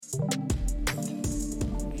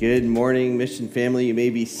Good morning, Mission family. You may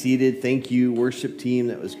be seated. Thank you, worship team.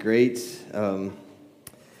 That was great. My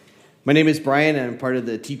name is Brian, and I'm part of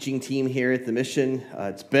the teaching team here at the Mission.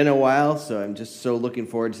 It's been a while, so I'm just so looking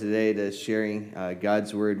forward today to sharing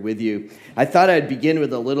God's Word with you. I thought I'd begin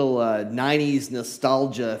with a little 90s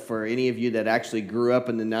nostalgia for any of you that actually grew up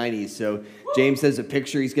in the 90s. So James has a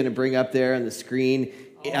picture he's going to bring up there on the screen.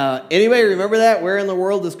 Anybody remember that? Where in the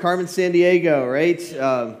world is Carmen Sandiego,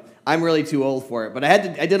 right? I'm really too old for it, but I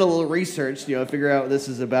did a little research, figure out what this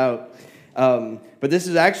is about. But this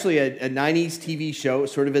is actually a 90s TV show,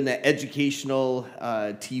 sort of in the educational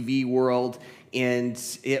TV world, and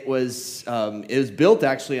it was built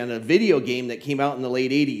actually on a video game that came out in the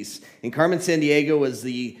late 80s. And Carmen Sandiego was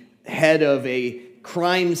the head of a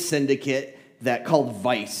crime syndicate that called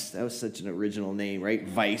Vice. That was such an original name, right?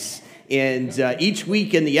 Vice. And each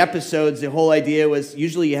week in the episodes, the whole idea was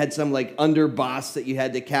usually you had some like underboss that you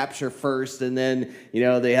had to capture first, and then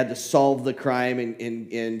they had to solve the crime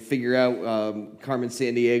and figure out Carmen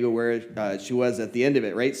Sandiego where she was at the end of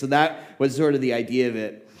it, right? So that was sort of the idea of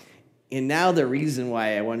it. And now the reason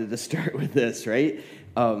why I wanted to start with this, right?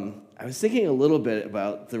 I was thinking a little bit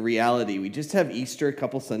about the reality. We just have Easter a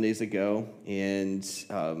couple Sundays ago, and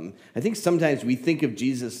I think sometimes we think of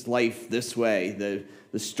Jesus' life this way,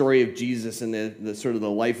 the story of Jesus and the sort of the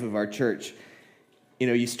life of our church.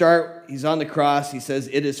 He's on the cross, he says,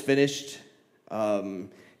 "It is finished."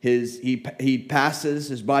 He passes,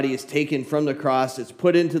 his body is taken from the cross, it's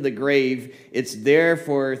put into the grave, it's there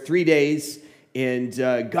for 3 days, and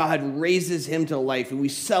God raises him to life, and we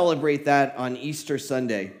celebrate that on Easter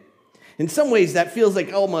Sunday. In some ways, that feels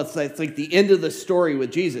like almost it's like the end of the story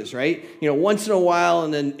with Jesus, right? Once in a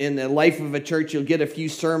while in the life of a church, you'll get a few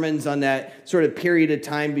sermons on that sort of period of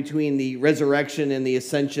time between the resurrection and the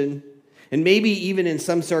ascension. And maybe even in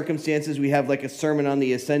some circumstances, we have like a sermon on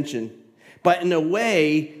the ascension. But in a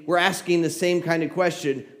way, we're asking the same kind of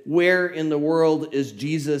question: where in the world is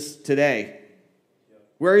Jesus today?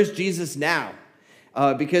 Where is Jesus now?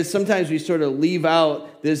 Because sometimes we sort of leave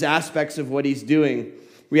out those aspects of what he's doing.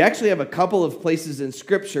 We actually have a couple of places in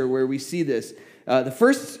Scripture where we see this. The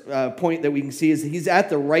first point that we can see is that he's at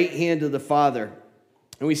the right hand of the Father.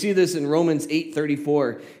 And we see this in Romans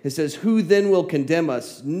 8:34. It says, "Who then will condemn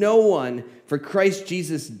us? No one, for Christ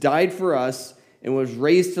Jesus died for us and was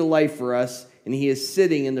raised to life for us, and he is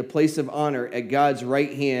sitting in the place of honor at God's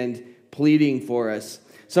right hand, pleading for us."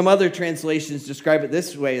 Some other translations describe it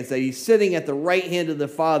this way, is that he's sitting at the right hand of the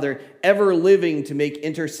Father, ever living to make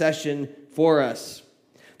intercession for us.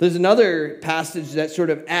 There's another passage that sort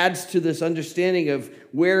of adds to this understanding of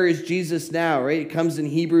where is Jesus now, right? It comes in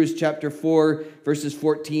Hebrews chapter 4, verses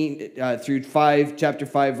 14 through 5, chapter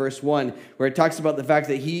 5, verse 1, where it talks about the fact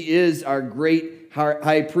that he is our great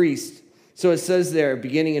high priest. So it says there,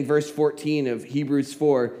 beginning in verse 14 of Hebrews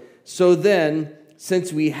 4, "So then,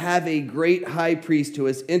 since we have a great high priest who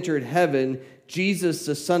has entered heaven, Jesus,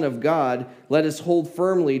 the Son of God, let us hold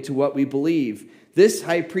firmly to what we believe. This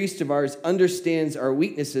high priest of ours understands our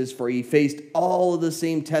weaknesses, for he faced all of the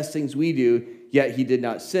same testings we do, yet he did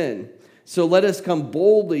not sin. So let us come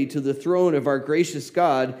boldly to the throne of our gracious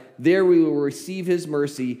God. There we will receive his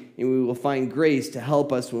mercy, and we will find grace to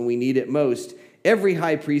help us when we need it most. Every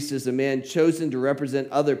high priest is a man chosen to represent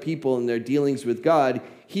other people in their dealings with God.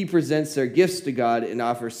 He presents their gifts to God and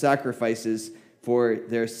offers sacrifices for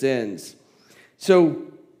their sins." So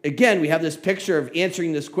again, we have this picture of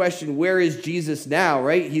answering this question, where is Jesus now,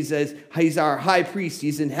 right? He says he's our high priest,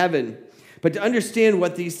 he's in heaven. But to understand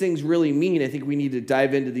what these things really mean, I think we need to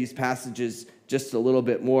dive into these passages just a little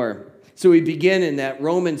bit more. So we begin in that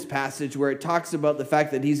Romans passage where it talks about the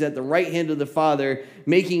fact that he's at the right hand of the Father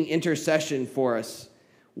making intercession for us.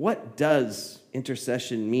 What does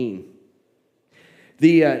intercession mean?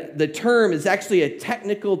 The term is actually a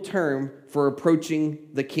technical term for approaching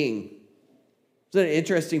the king. Isn't that an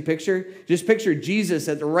interesting picture? Just picture Jesus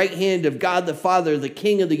at the right hand of God the Father, the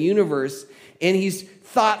King of the universe, and he's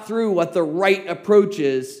thought through what the right approach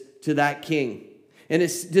is to that king. And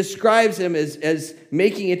it describes him as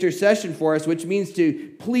making intercession for us, which means to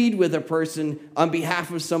plead with a person on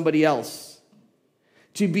behalf of somebody else,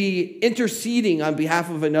 to be interceding on behalf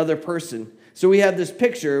of another person. So we have this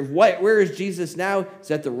picture of where is Jesus now?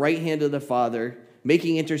 He's at the right hand of the Father,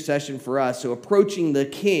 making intercession for us. So approaching the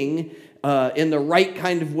king in the right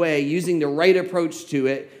kind of way, using the right approach to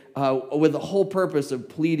it, with the whole purpose of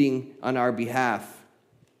pleading on our behalf.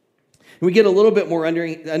 And we get a little bit more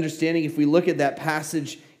understanding if we look at that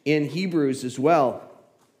passage in Hebrews as well.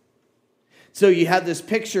 So you have this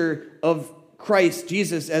picture of Christ,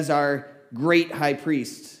 Jesus, as our great high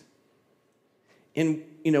priest. And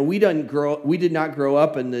we did not grow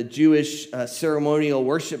up in the Jewish ceremonial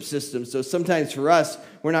worship system. So sometimes for us,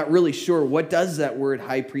 we're not really sure, what does that word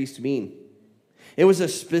high priest mean? It was a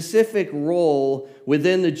specific role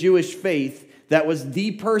within the Jewish faith that was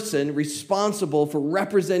the person responsible for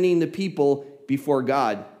representing the people before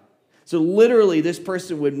God. So literally, this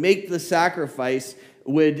person would make the sacrifice,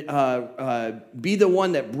 would be the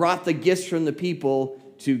one that brought the gifts from the people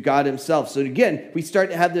to God himself. So again, we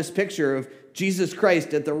start to have this picture of Jesus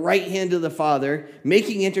Christ at the right hand of the Father,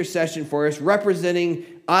 making intercession for us, representing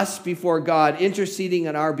us before God, interceding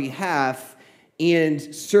on our behalf,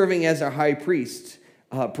 and serving as our high priest,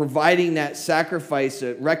 providing that sacrifice,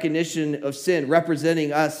 a recognition of sin,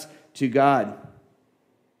 representing us to God.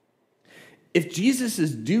 If Jesus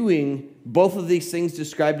is doing both of these things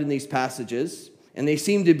described in these passages, and they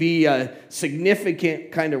seem to be a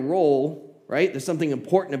significant kind of role, right? There's something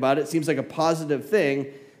important about it. It seems like a positive thing.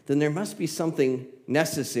 Then there must be something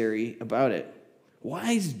necessary about it.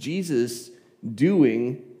 Why is Jesus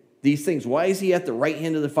doing these things? Why is he at the right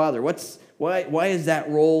hand of the Father? Why is that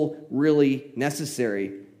role really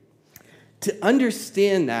necessary? To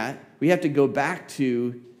understand that, we have to go back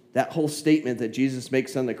to that whole statement that Jesus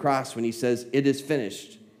makes on the cross when he says, "It is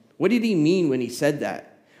finished." What did he mean when he said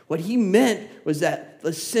that? What he meant was that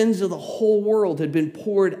the sins of the whole world had been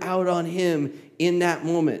poured out on him in that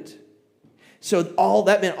moment. So all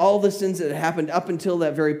that meant all the sins that had happened up until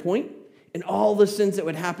that very point, and all the sins that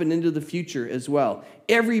would happen into the future as well.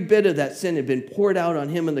 Every bit of that sin had been poured out on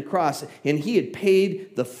him on the cross, and he had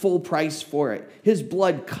paid the full price for it. His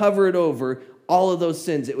blood covered over all of those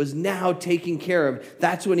sins. It was now taken care of.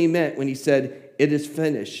 That's what he meant when he said, "It is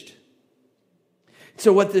finished."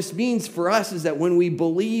 So what this means for us is that when we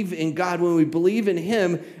believe in God, when we believe in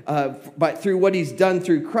him through what he's done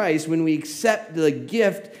through Christ, when we accept the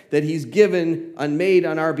gift that he's given and made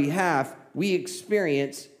on our behalf, we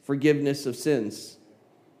experience forgiveness of sins.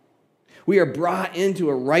 We are brought into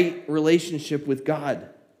a right relationship with God.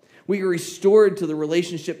 We are restored to the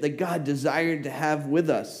relationship that God desired to have with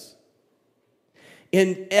us.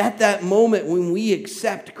 And at that moment, when we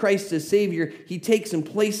accept Christ as Savior, he takes and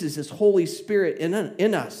places his Holy Spirit in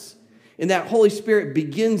us. And that Holy Spirit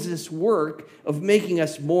begins this work of making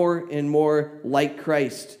us more and more like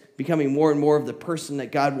Christ, becoming more and more of the person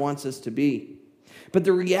that God wants us to be. But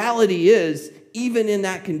the reality is, even in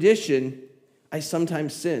that condition, I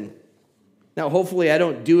sometimes sin. Now, hopefully I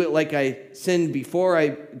don't do it like I sinned before I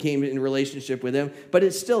came in relationship with him, but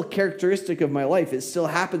it's still characteristic of my life. It still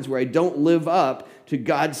happens where I don't live up to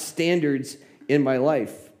God's standards in my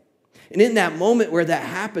life. And in that moment where that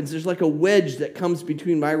happens, there's like a wedge that comes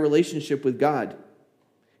between my relationship with God.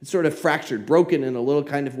 It's sort of fractured, broken in a little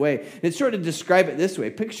kind of way. And it's sort of describe it this way.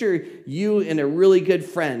 Picture you and a really good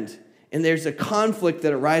friend, and there's a conflict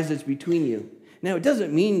that arises between you. Now, it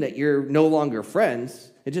doesn't mean that you're no longer friends.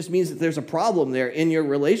 It just means that there's a problem there in your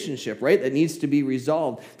relationship, right, that needs to be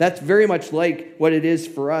resolved. That's very much like what it is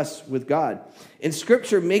for us with God. And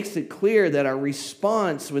Scripture makes it clear that our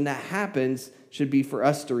response when that happens should be for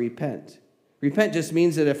us to repent. Repent just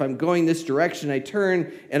means that if I'm going this direction, I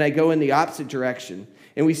turn and I go in the opposite direction.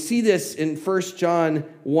 And we see this in 1 John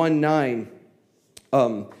 1:9.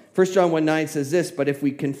 1 John 1:9 says this, "But if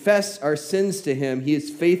we confess our sins to him, he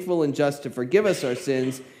is faithful and just to forgive us our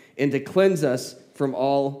sins and to cleanse us from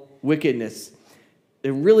all wickedness."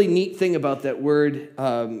 The really neat thing about that word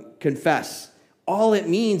confess, all it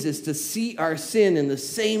means is to see our sin in the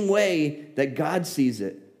same way that God sees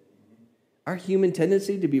it. Our human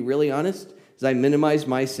tendency, to be really honest, is I minimize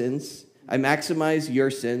my sins, I maximize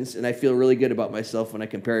your sins, and I feel really good about myself when I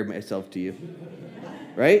compare myself to you.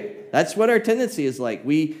 Right? That's what our tendency is like.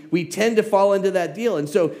 We tend to fall into that deal. And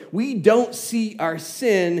so we don't see our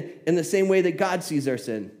sin in the same way that God sees our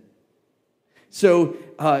sin. So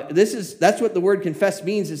that's what the word confess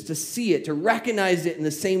means, is to see it, to recognize it in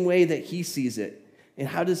the same way that he sees it. And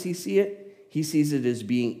how does he see it? He sees it as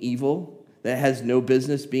being evil, that has no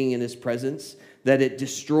business being in his presence, that it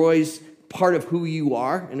destroys part of who you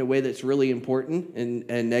are in a way that's really important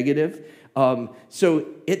and negative. So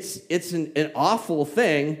it's an awful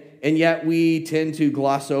thing, and yet we tend to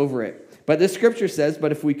gloss over it. But this scripture says,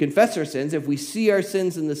 but if we confess our sins, if we see our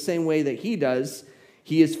sins in the same way that he does,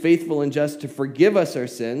 he is faithful and just to forgive us our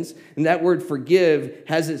sins. And that word forgive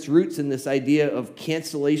has its roots in this idea of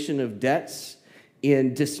cancellation of debts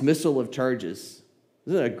and dismissal of charges.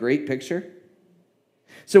 Isn't that a great picture?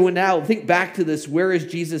 So now think back to this, where is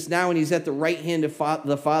Jesus now? And he's at the right hand of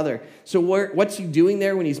the Father. So what's he doing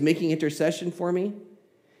there when he's making intercession for me?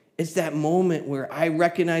 It's that moment where I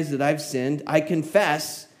recognize that I've sinned, I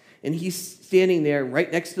confess, and he's standing there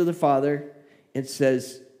right next to the Father and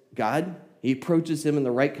says, God, He approaches him in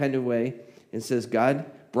the right kind of way and says, God,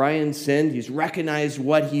 Brian sinned. He's recognized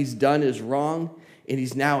what he's done is wrong, and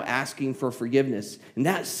he's now asking for forgiveness. And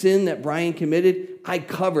that sin that Brian committed, I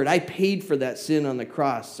paid for that sin on the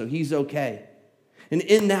cross, so he's okay. And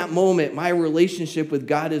in that moment, my relationship with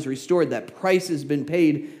God is restored. That price has been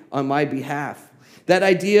paid on my behalf. That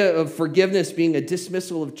idea of forgiveness being a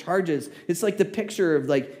dismissal of charges, it's like the picture of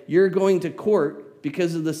like you're going to court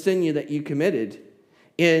because of the sin that you committed.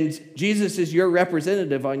 And Jesus is your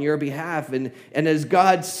representative on your behalf. And as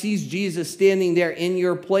God sees Jesus standing there in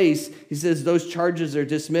your place, he says those charges are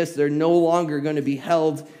dismissed. They're no longer going to be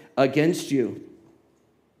held against you.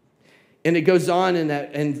 And it goes on in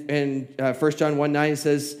 1 John 1:9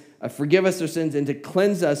 says, forgive us our sins and to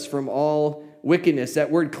cleanse us from all wickedness.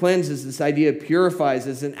 That word cleanse is this idea of purifies.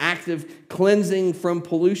 It's an active cleansing from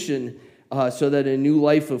pollution so that a new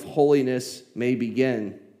life of holiness may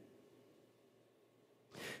begin.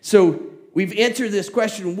 So we've answered this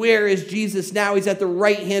question, where is Jesus now? He's at the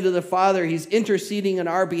right hand of the Father. He's interceding on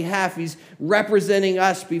our behalf. He's representing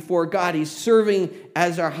us before God. He's serving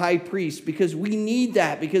as our high priest because we need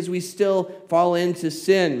that because we still fall into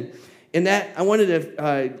sin. And that I wanted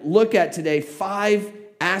to look at today 5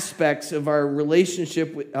 aspects of our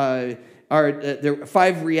relationship with the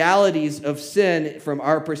 5 realities of sin from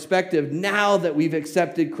our perspective now that we've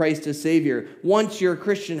accepted Christ as Savior. Once you're a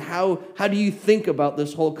Christian, how do you think about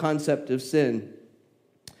this whole concept of sin?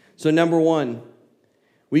 So number 1,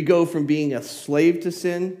 we go from being a slave to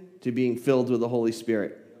sin to being filled with the Holy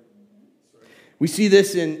Spirit. We see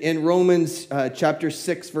this in Romans chapter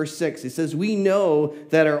 6, verse 6. It says, we know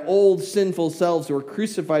that our old sinful selves were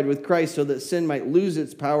crucified with Christ so that sin might lose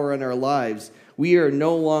its power in our lives. We are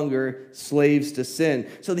no longer slaves to sin.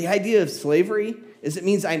 So the idea of slavery is it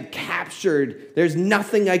means I'm captured. There's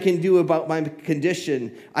nothing I can do about my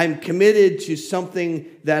condition. I'm committed to something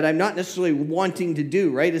that I'm not necessarily wanting to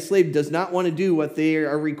do, right? A slave does not want to do what they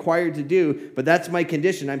are required to do, but that's my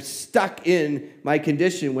condition. I'm stuck in my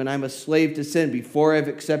condition when I'm a slave to sin before I've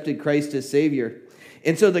accepted Christ as Savior.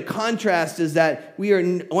 And so the contrast is that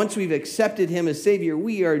once we've accepted him as Savior,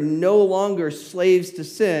 we are no longer slaves to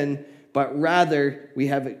sin, but rather we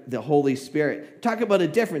have the Holy Spirit. Talk about a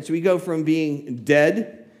difference. We go from being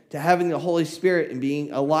dead to having the Holy Spirit and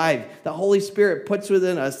being alive. The Holy Spirit puts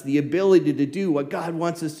within us the ability to do what God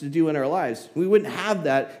wants us to do in our lives. We wouldn't have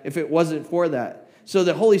that if it wasn't for that. So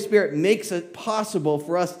the Holy Spirit makes it possible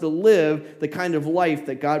for us to live the kind of life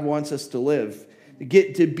that God wants us to live, to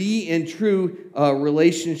get to be in true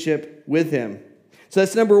relationship with him. So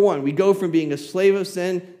that's number 1. We go from being a slave of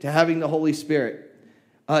sin to having the Holy Spirit.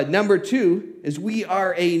 Number 2 is we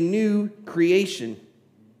are a new creation.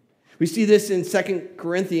 We see this in 2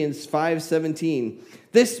 Corinthians 5:17.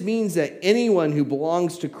 This means that anyone who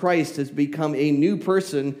belongs to Christ has become a new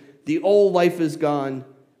person. The old life is gone.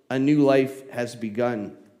 A new life has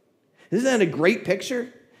begun. Isn't that a great picture?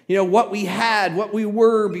 You know, what we had, what we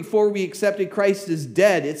were before we accepted Christ is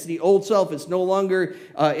dead. It's the old self. It's no longer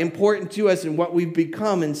important to us, and what we've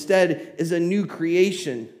become instead is a new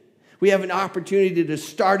creation. We have an opportunity to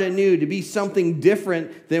start anew, to be something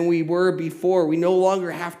different than we were before. We no longer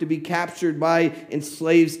have to be captured by and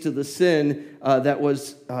slaves to the sin that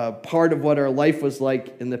was part of what our life was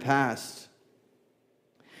like in the past.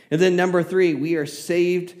 And then number 3, we are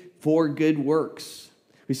saved for good works.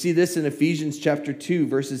 We see this in Ephesians chapter 2,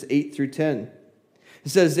 verses 8 through 10. It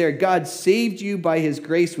says there, God saved you by his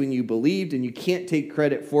grace when you believed, and you can't take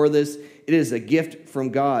credit for this. It is a gift from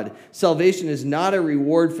God. Salvation is not a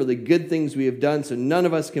reward for the good things we have done, so none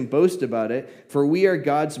of us can boast about it. For we are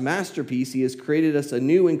God's masterpiece. He has created us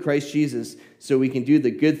anew in Christ Jesus so we can do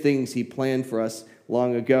the good things he planned for us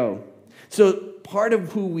long ago. So part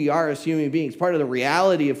of who we are as human beings, part of the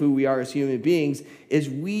reality of who we are as human beings, is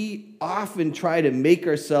we often try to make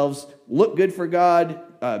ourselves look good for God,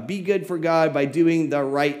 be good for God by doing the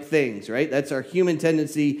right things, right? That's our human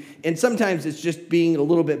tendency. And sometimes it's just being a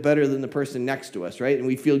little bit better than the person next to us, right? And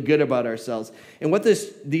we feel good about ourselves. And what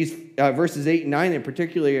these verses 8 and 9 in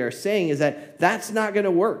particular are saying is that that's not going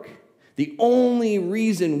to work. The only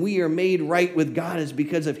reason we are made right with God is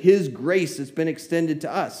because of his grace that's been extended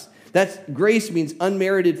to us. That grace means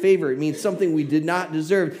unmerited favor. It means something we did not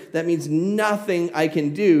deserve. That means nothing I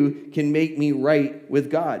can do can make me right with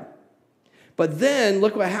God. But then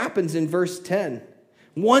look what happens in verse 10.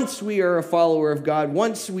 Once we are a follower of God,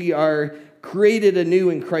 once we are created anew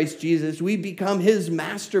in Christ Jesus, we become his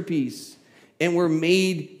masterpiece. And we're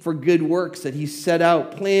made for good works that he set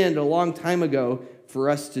out, planned a long time ago for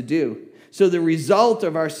us to do. So the result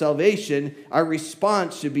of our salvation, our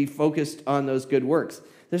response should be focused on those good works.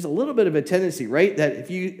 there's a little bit of a tendency, right? That if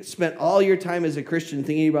you spent all your time as a Christian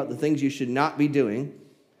thinking about the things you should not be doing,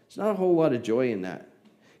 there's not a whole lot of joy in that.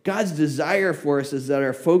 God's desire for us is that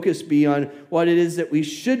our focus be on what it is that we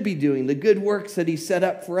should be doing, the good works that he set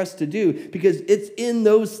up for us to do, because it's in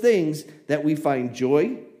those things that we find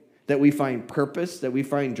joy, that we find purpose, that we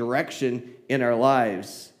find direction in our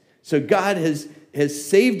lives. So God has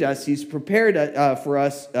saved us. He's prepared for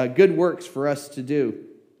us good works for us to do.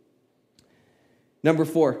 Number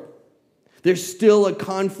 4, there's still a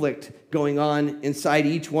conflict going on inside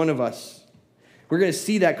each one of us. We're going to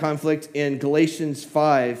see that conflict in Galatians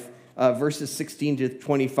 5, verses 16 to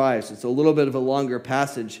 25. So it's a little bit of a longer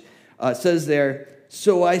passage. It says there,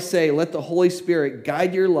 "So I say, let the Holy Spirit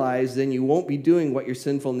guide your lives, then you won't be doing what your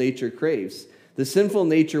sinful nature craves. The sinful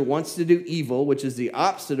nature wants to do evil, which is the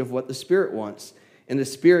opposite of what the Spirit wants. And the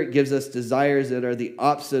Spirit gives us desires that are the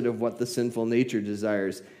opposite of what the sinful nature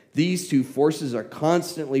desires. These two forces are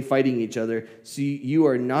constantly fighting each other, so you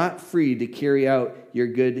are not free to carry out your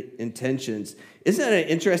good intentions." Isn't that an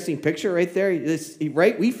interesting picture right there?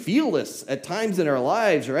 Right? We feel this at times in our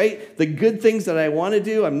lives, right? The good things that I want to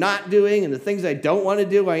do, I'm not doing, and the things I don't want to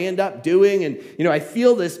do, I end up doing. And, I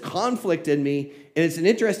feel this conflict in me. And it's an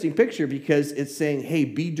interesting picture because it's saying, hey,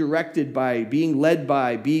 be directed by, being led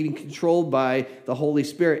by, being controlled by the Holy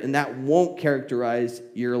Spirit, and that won't characterize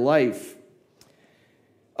your life.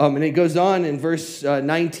 And it goes on in verse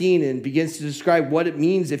 19 and begins to describe what it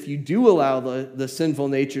means if you do allow the sinful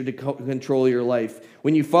nature to control your life.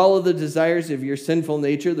 When you follow the desires of your sinful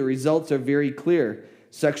nature, the results are very clear.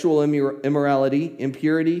 Sexual immorality,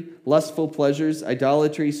 impurity, lustful pleasures,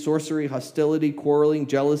 idolatry, sorcery, hostility, quarreling,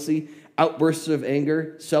 jealousy, outbursts of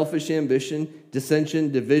anger, selfish ambition,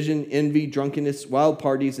 dissension, division, envy, drunkenness, wild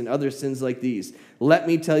parties, and other sins like these. Let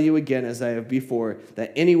me tell you again, as I have before,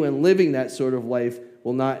 that anyone living that sort of life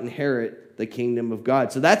will not inherit the kingdom of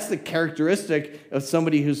God. So that's the characteristic of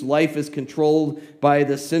somebody whose life is controlled by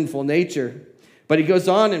the sinful nature. But he goes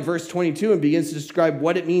on in verse 22 and begins to describe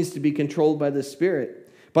what it means to be controlled by the Spirit.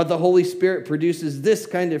 But the Holy Spirit produces this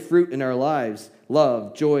kind of fruit in our lives: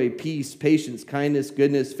 love, joy, peace, patience, kindness,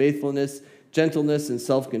 goodness, faithfulness, gentleness, and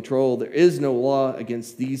self-control. There is no law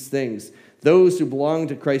against these things. Those who belong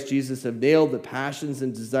to Christ Jesus have nailed the passions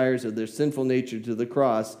and desires of their sinful nature to the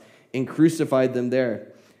cross and crucified them there.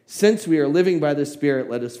 Since we are living by the Spirit,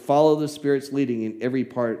 let us follow the Spirit's leading in every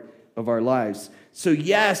part of our lives. So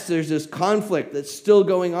yes, there's this conflict that's still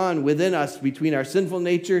going on within us between our sinful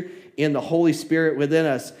nature and the Holy Spirit within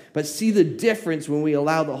us. But see the difference when we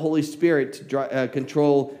allow the Holy Spirit to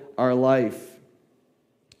control our life.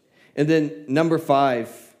 And then number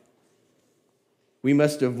 5, we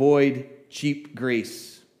must avoid cheap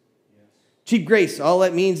grace. Cheap grace, all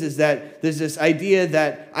that means is that there's this idea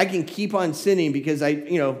that I can keep on sinning because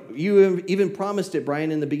you even promised it,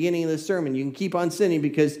 Brian, in the beginning of the sermon. You can keep on sinning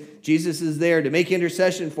because Jesus is there to make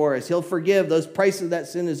intercession for us. He'll forgive. Those prices of that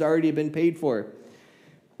sin has already been paid for.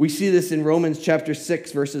 We see this in Romans chapter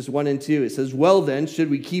 6, verses 1 and 2. It says, "Well then, should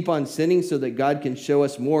we keep on sinning so that God can show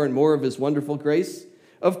us more and more of his wonderful grace?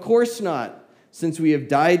 Of course not. Since we have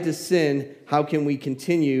died to sin, how can we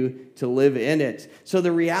continue to live in it?" So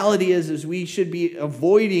the reality is we should be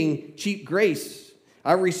avoiding cheap grace.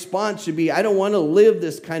 Our response should be, I don't want to live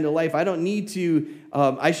this kind of life. I don't need to.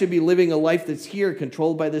 I should be living a life that's here,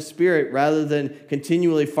 controlled by the Spirit, rather than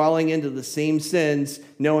continually falling into the same sins,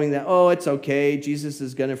 knowing that, oh, it's okay, Jesus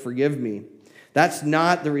is going to forgive me. That's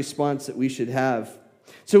not the response that we should have.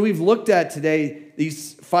 So we've looked at today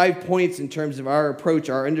these 5 points in terms of our approach,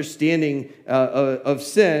 our understanding of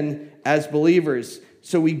sin as believers.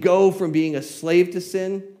 So we go from being a slave to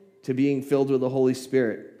sin to being filled with the Holy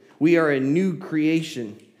Spirit. We are a new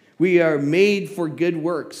creation. We are made for good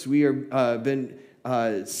works. We are been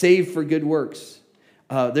saved for good works.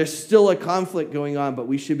 There's still a conflict going on, but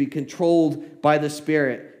we should be controlled by the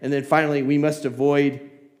Spirit. And then finally, we must avoid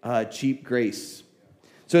cheap grace.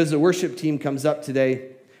 So as the worship team comes up today,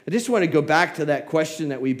 I just want to go back to that question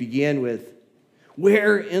that we began with.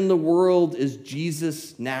 Where in the world is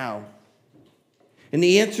Jesus now? And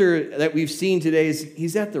the answer that we've seen today is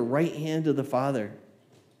he's at the right hand of the Father,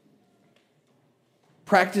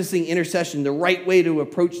 practicing intercession, the right way to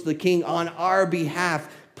approach the King on our behalf,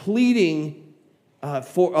 pleading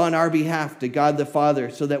on our behalf to God the Father,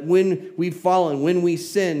 so that when we've fallen, when we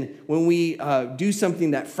sin, when we do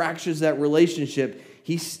something that fractures that relationship,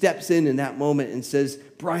 he steps in that moment and says,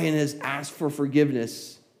 Brian has asked for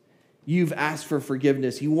forgiveness. You've asked for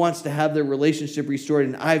forgiveness. He wants to have their relationship restored,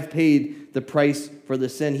 and I've paid the price for the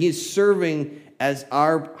sin. He is serving as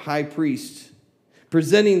our high priest,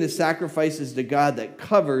 presenting the sacrifices to God that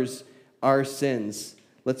covers our sins.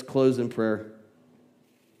 Let's close in prayer.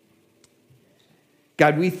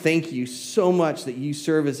 God, we thank you so much that you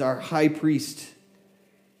serve as our high priest,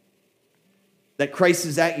 that Christ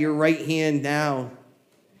is at your right hand now,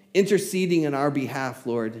 interceding on our behalf,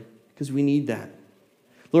 Lord, because we need that.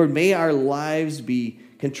 Lord, may our lives be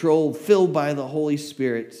controlled, filled by the Holy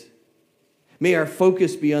Spirit. May our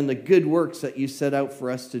focus be on the good works that you set out for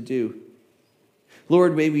us to do.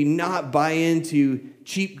 Lord, may we not buy into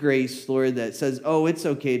cheap grace, Lord, that says, oh, it's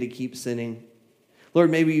okay to keep sinning. Lord,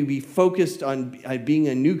 may we be focused on being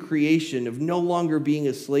a new creation, of no longer being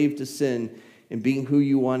a slave to sin and being who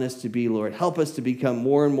you want us to be, Lord. Help us to become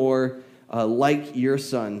more and more like your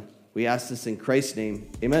Son. We ask this in Christ's name.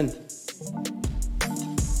 Amen.